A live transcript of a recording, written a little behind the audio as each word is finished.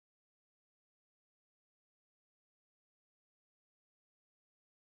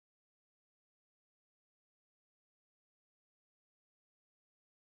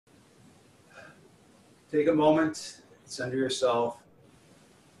Take a moment, center yourself.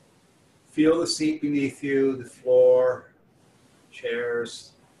 Feel the seat beneath you, the floor,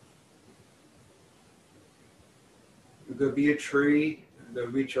 chairs. We're going to be a tree. We're going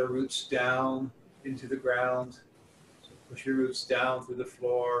to reach our roots down into the ground. So push your roots down through the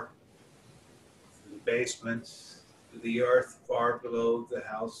floor, through the basement, through the earth far below the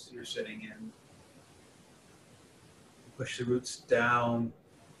house you're sitting in. Push the roots down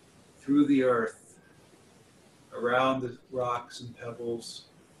through the earth, around the rocks and pebbles.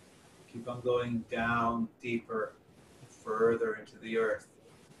 Keep on going down deeper, further into the earth,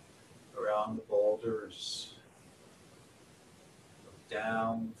 around the boulders.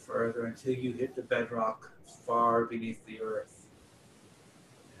 Down further until you hit the bedrock far beneath the earth.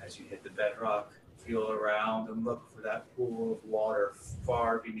 As you hit the bedrock, feel around and look for that pool of water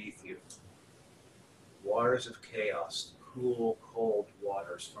far beneath you. Waters of chaos, cool, cold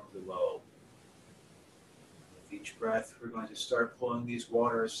waters from below. With each breath, we're going to start pulling these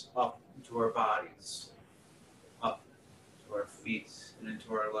waters up into our bodies, up to our feet and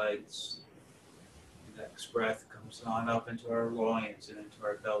into our legs. The next breath comes on up into our loins and into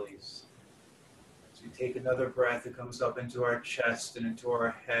our bellies. As we take another breath, it comes up into our chest and into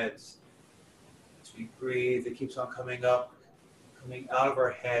our heads. As we breathe, it keeps on coming up, coming out of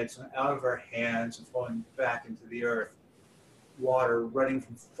our heads and out of our hands and flowing back into the earth. Water running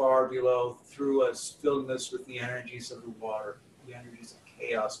from far below through us, filling us with the energies of the water, the energies of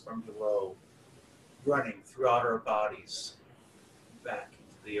chaos from below, running throughout our bodies, back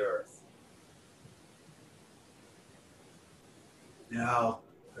into the earth. Now,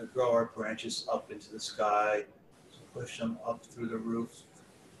 we grow our branches up into the sky, so push them up through the roof,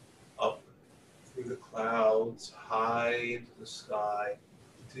 up through the clouds, high into the sky,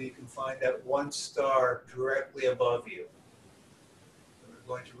 until you can find that one star directly above you.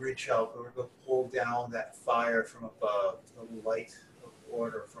 We're going to reach out, we're going to pull down that fire from above, the light of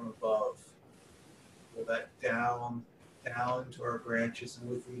order from above. Pull that down into our branches, and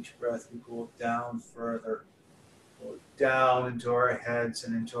with each breath we pull down further. Pull it down into our heads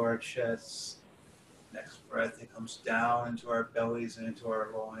and into our chests. Next breath, it comes down into our bellies and into our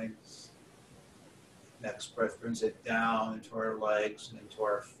loins. Next breath brings it down into our legs and into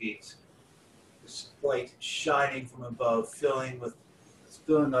our feet. This light shining from above, filling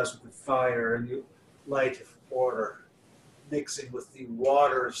us with the fire and the light of order, mixing with the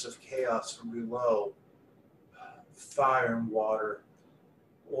waters of chaos from below. Fire and water,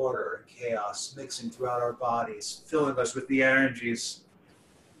 order and chaos mixing throughout our bodies, filling us with the energies.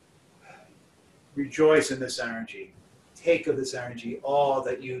 Rejoice in this energy. Take of this energy all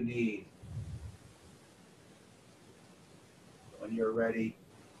that you need. When you're ready,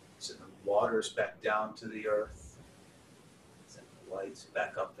 send the waters back down to the earth. Send the lights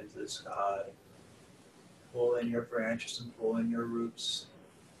back up into the sky. Pull in your branches and pull in your roots.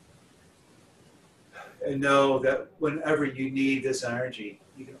 And know that whenever you need this energy,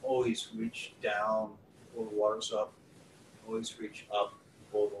 you can always reach down, pull the waters up, always reach up,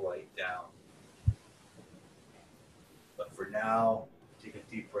 pull the light down. But for now, take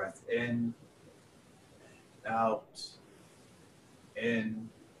a deep breath in, out, in,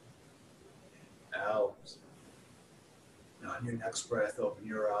 out. Now on your next breath, open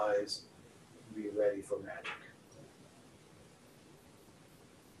your eyes and be ready for magic.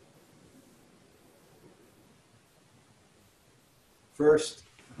 First,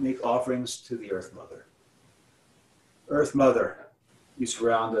 make offerings to the Earth Mother. Earth Mother, you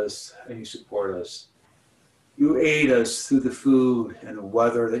surround us and you support us. You aid us through the food and the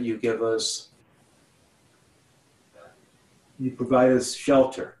weather that you give us. You provide us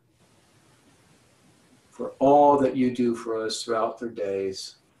shelter for all that you do for us throughout their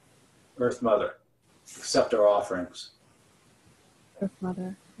days. Earth Mother, accept our offerings. Earth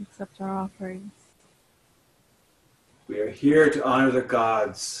Mother, accept our offerings. We are here to honor the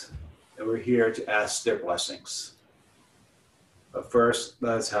gods, and we're here to ask their blessings. But first,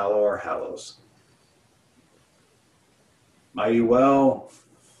 let us hallow our hallows. Mighty well,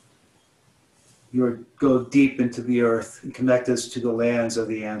 you go deep into the earth and connect us to the lands of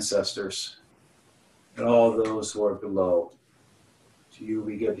the ancestors and all those who are below. To you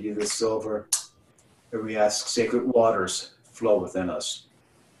we give you the silver, and we ask sacred waters flow within us.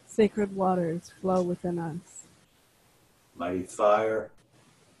 Sacred waters flow within us. Mighty fire,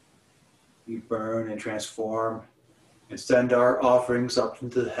 we burn and transform and send our offerings up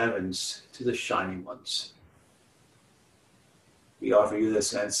into the heavens to the shining ones. We offer you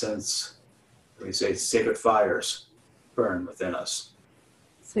this incense. We say sacred fires burn within us.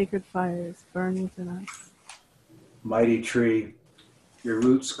 Sacred fires burn within us. Mighty tree, your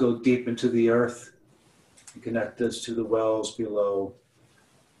roots go deep into the earth You connect us to the wells below.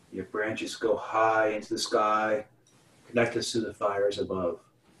 Your branches go high into the sky. Connect us to the fires above.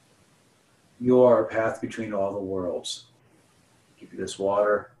 You are a path between all the worlds. Give you this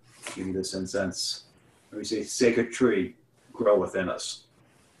water, give you this incense. And we say, sacred tree, grow within us.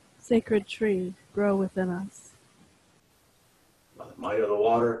 Sacred tree, grow within us. By the might of the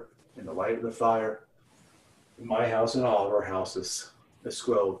water and the light of the fire, in my house and all of our houses, this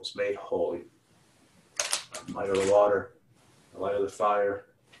grove is made holy. By the might of the water, the light of the fire,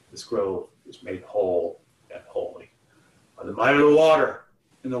 this grove is made whole and holy. By the might of the water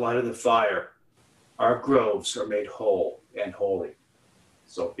and the light of the fire, our groves are made whole and holy.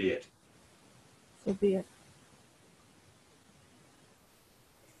 So be it. So be it.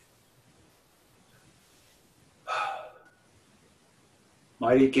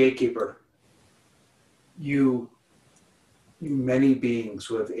 Mighty gatekeeper, you many beings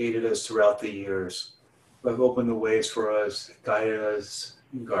who have aided us throughout the years, who have opened the ways for us, guided us,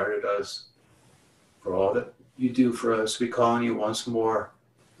 and guarded us. For all that you do for us, we call on you once more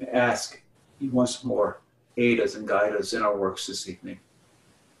and ask you once more, aid us and guide us in our works this evening.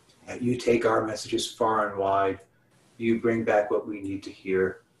 That you take our messages far and wide, you bring back what we need to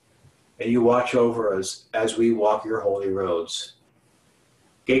hear, and you watch over us as we walk your holy roads.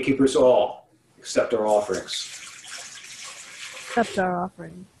 Gatekeepers all, accept our offerings. Accept our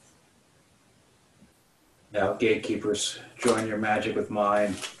offerings. Now, gatekeepers, join your magic with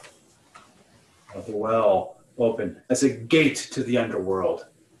mine. Let the well open as a gate to the underworld.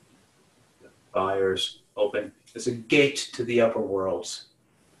 The fires open as a gate to the upper worlds.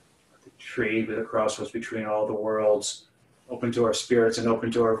 Let the tree be the crossroads between all the worlds, open to our spirits and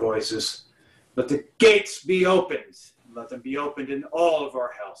open to our voices. Let the gates be opened. Let them be opened in all of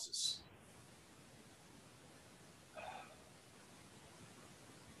our houses.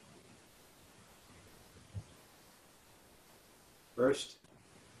 First,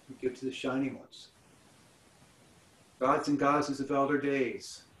 we give to the shining ones. Gods and goddesses of elder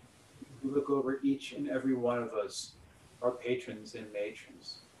days, who look over each and every one of us, our patrons and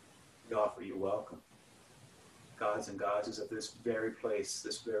matrons. We offer you welcome. Gods and goddesses of this very place,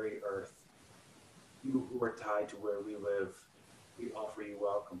 this very earth. You who are tied to where we live, we offer you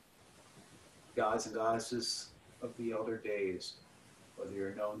welcome. Gods and goddesses of the elder days, whether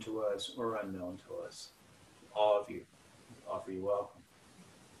you're known to us or unknown to us, all of you, we offer you welcome.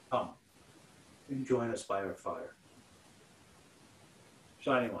 Come and join us by our fire.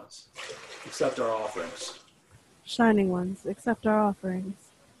 Shining ones, accept our offerings. Shining ones, accept our offerings.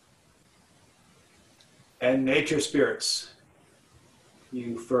 And nature spirits,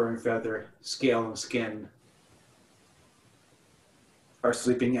 you fur and feather, scale and skin, our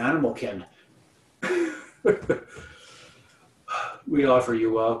sleeping animal kin. We offer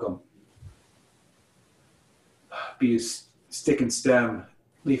you welcome. Be stick and stem,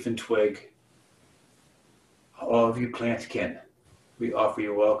 leaf and twig. All of you plant kin, we offer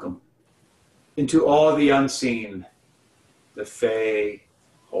you welcome. Into all the unseen, the fae,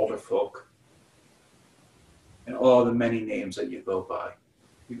 older folk, and all the many names that you go by,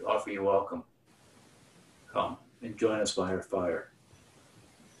 we offer you welcome. Come and join us by our fire.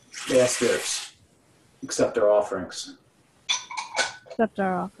 May spirits accept our offerings. Accept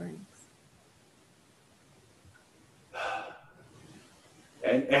our offerings.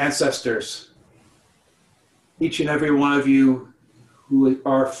 And ancestors, each and every one of you who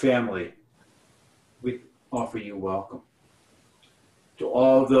are family, we offer you welcome. To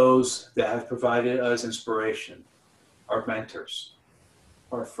all those that have provided us inspiration, our mentors,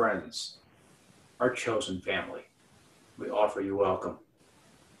 our friends, our chosen family, we offer you welcome.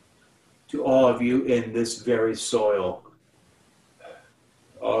 To all of you in this very soil,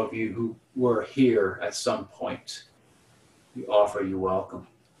 all of you who were here at some point, we offer you welcome.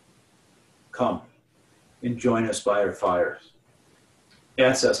 Come and join us by our fires.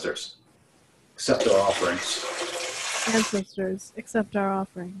 Ancestors, accept our offerings. Ancestors, accept our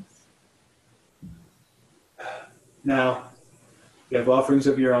offerings. Now, if you have offerings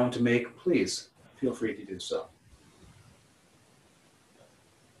of your own to make, please feel free to do so.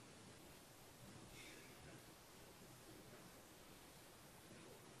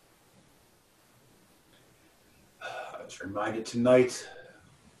 I was reminded tonight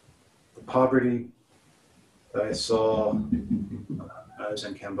the poverty that I saw when I was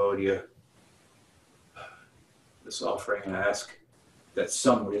in Cambodia. This offering, and ask that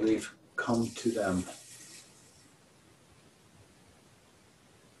some relief come to them.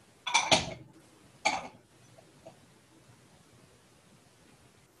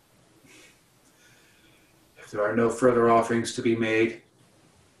 If there are no further offerings to be made,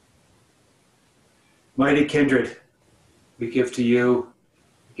 Mighty kindred, we give to you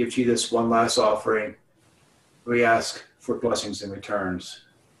this one last offering. We ask for blessings and returns.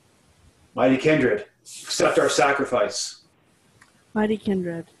 Mighty kindred, accept our sacrifice. Mighty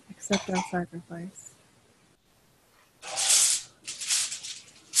kindred, accept our sacrifice.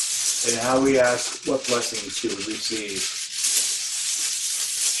 And now we ask what blessings you would receive.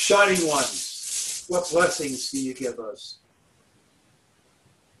 Shining ones, what blessings do you give us?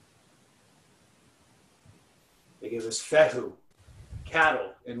 They give us fehu,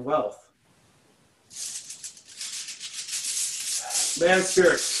 cattle, and wealth. Land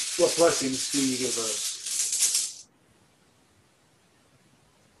spirits, what blessings do you give us?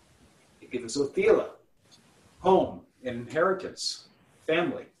 You give us Othela, home and inheritance,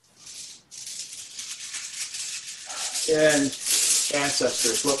 family. And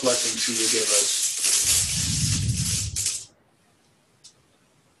ancestors, what blessings do you give us?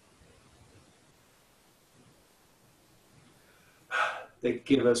 They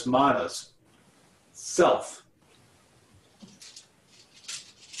give us manas, self,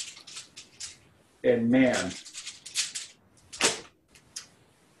 and man.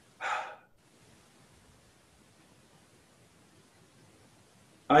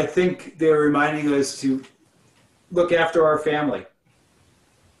 I think they're reminding us to look after our family,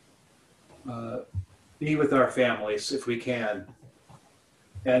 be with our families if we can,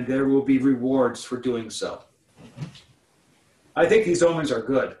 and there will be rewards for doing so. I think these omens are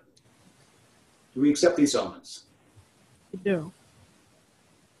good. Do we accept these omens? We do.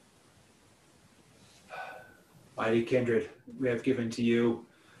 Mighty kindred, we have given to you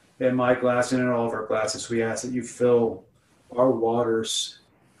in my glass and in all of our glasses. We ask that you fill our waters,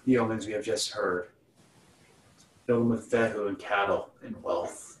 the omens we have just heard. Fill them with fehu and cattle and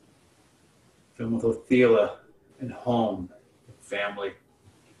wealth. Fill them with Othela and home and family.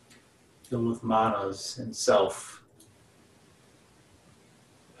 Fill them with manas and self.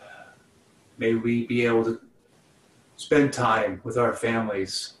 May we be able to spend time with our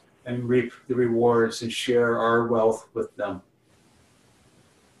families and reap the rewards and share our wealth with them.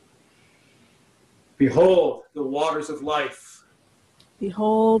 Behold the waters of life.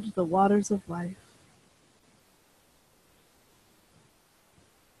 Behold the waters of life.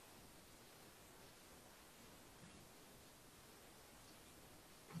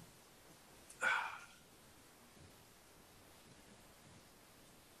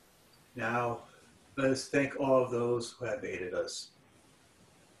 Now, let us thank all of those who have aided us.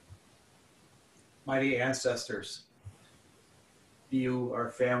 Mighty ancestors, be you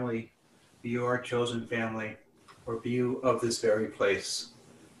our family, be you our chosen family, or be you of this very place,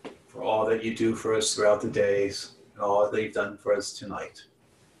 for all that you do for us throughout the days, and all that you've done for us tonight.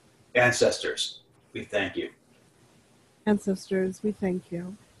 Ancestors, we thank you. Ancestors, we thank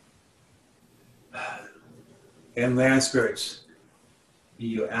you. And land spirits, be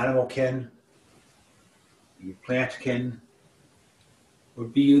you animal kin, be you plant kin, or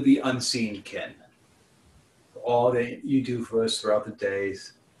be you the unseen kin. For all that you do for us throughout the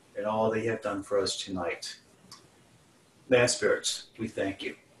days, and all that you have done for us tonight. Land spirits, we thank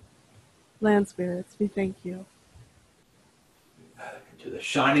you. Land spirits, we thank you. To the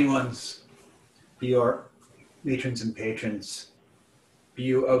shining ones, be your matrons and patrons, be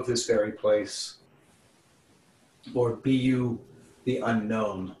you of this very place, or be you the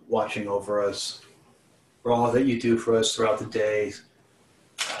unknown watching over us, for all that you do for us throughout the day,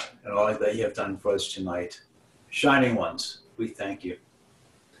 and all that you have done for us tonight. Shining ones, we thank you.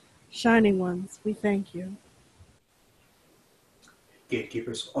 Shining ones, we thank you.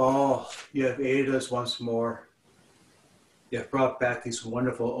 Gatekeepers, all you have aided us once more. You have brought back these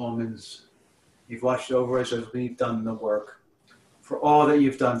wonderful omens. You've watched over us as we've done the work. For all that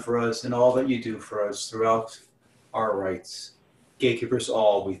you've done for us and all that you do for us throughout our rites. Gatekeepers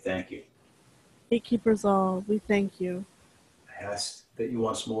all, we thank you. Gatekeepers all, we thank you. I ask that you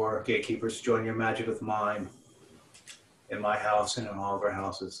once more, gatekeepers, join your magic with mine in my house and in all of our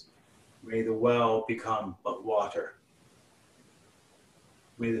houses. May the well become but water.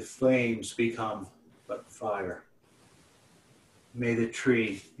 May the flames become but fire. May the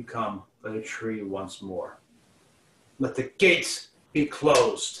tree become but a tree once more. Let the gates be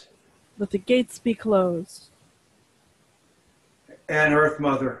closed. Let the gates be closed. And Earth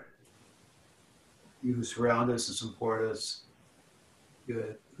Mother, you who surround us and support us,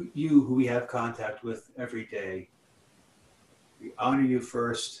 you who we have contact with every day, we honor you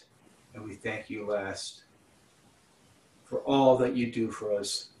first and we thank you last for all that you do for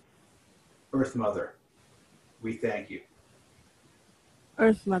us. Earth Mother, we thank you.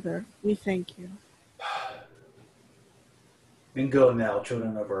 Earth Mother, we thank you. And go now,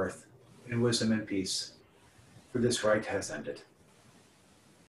 children of Earth, in wisdom and peace, for this rite has ended.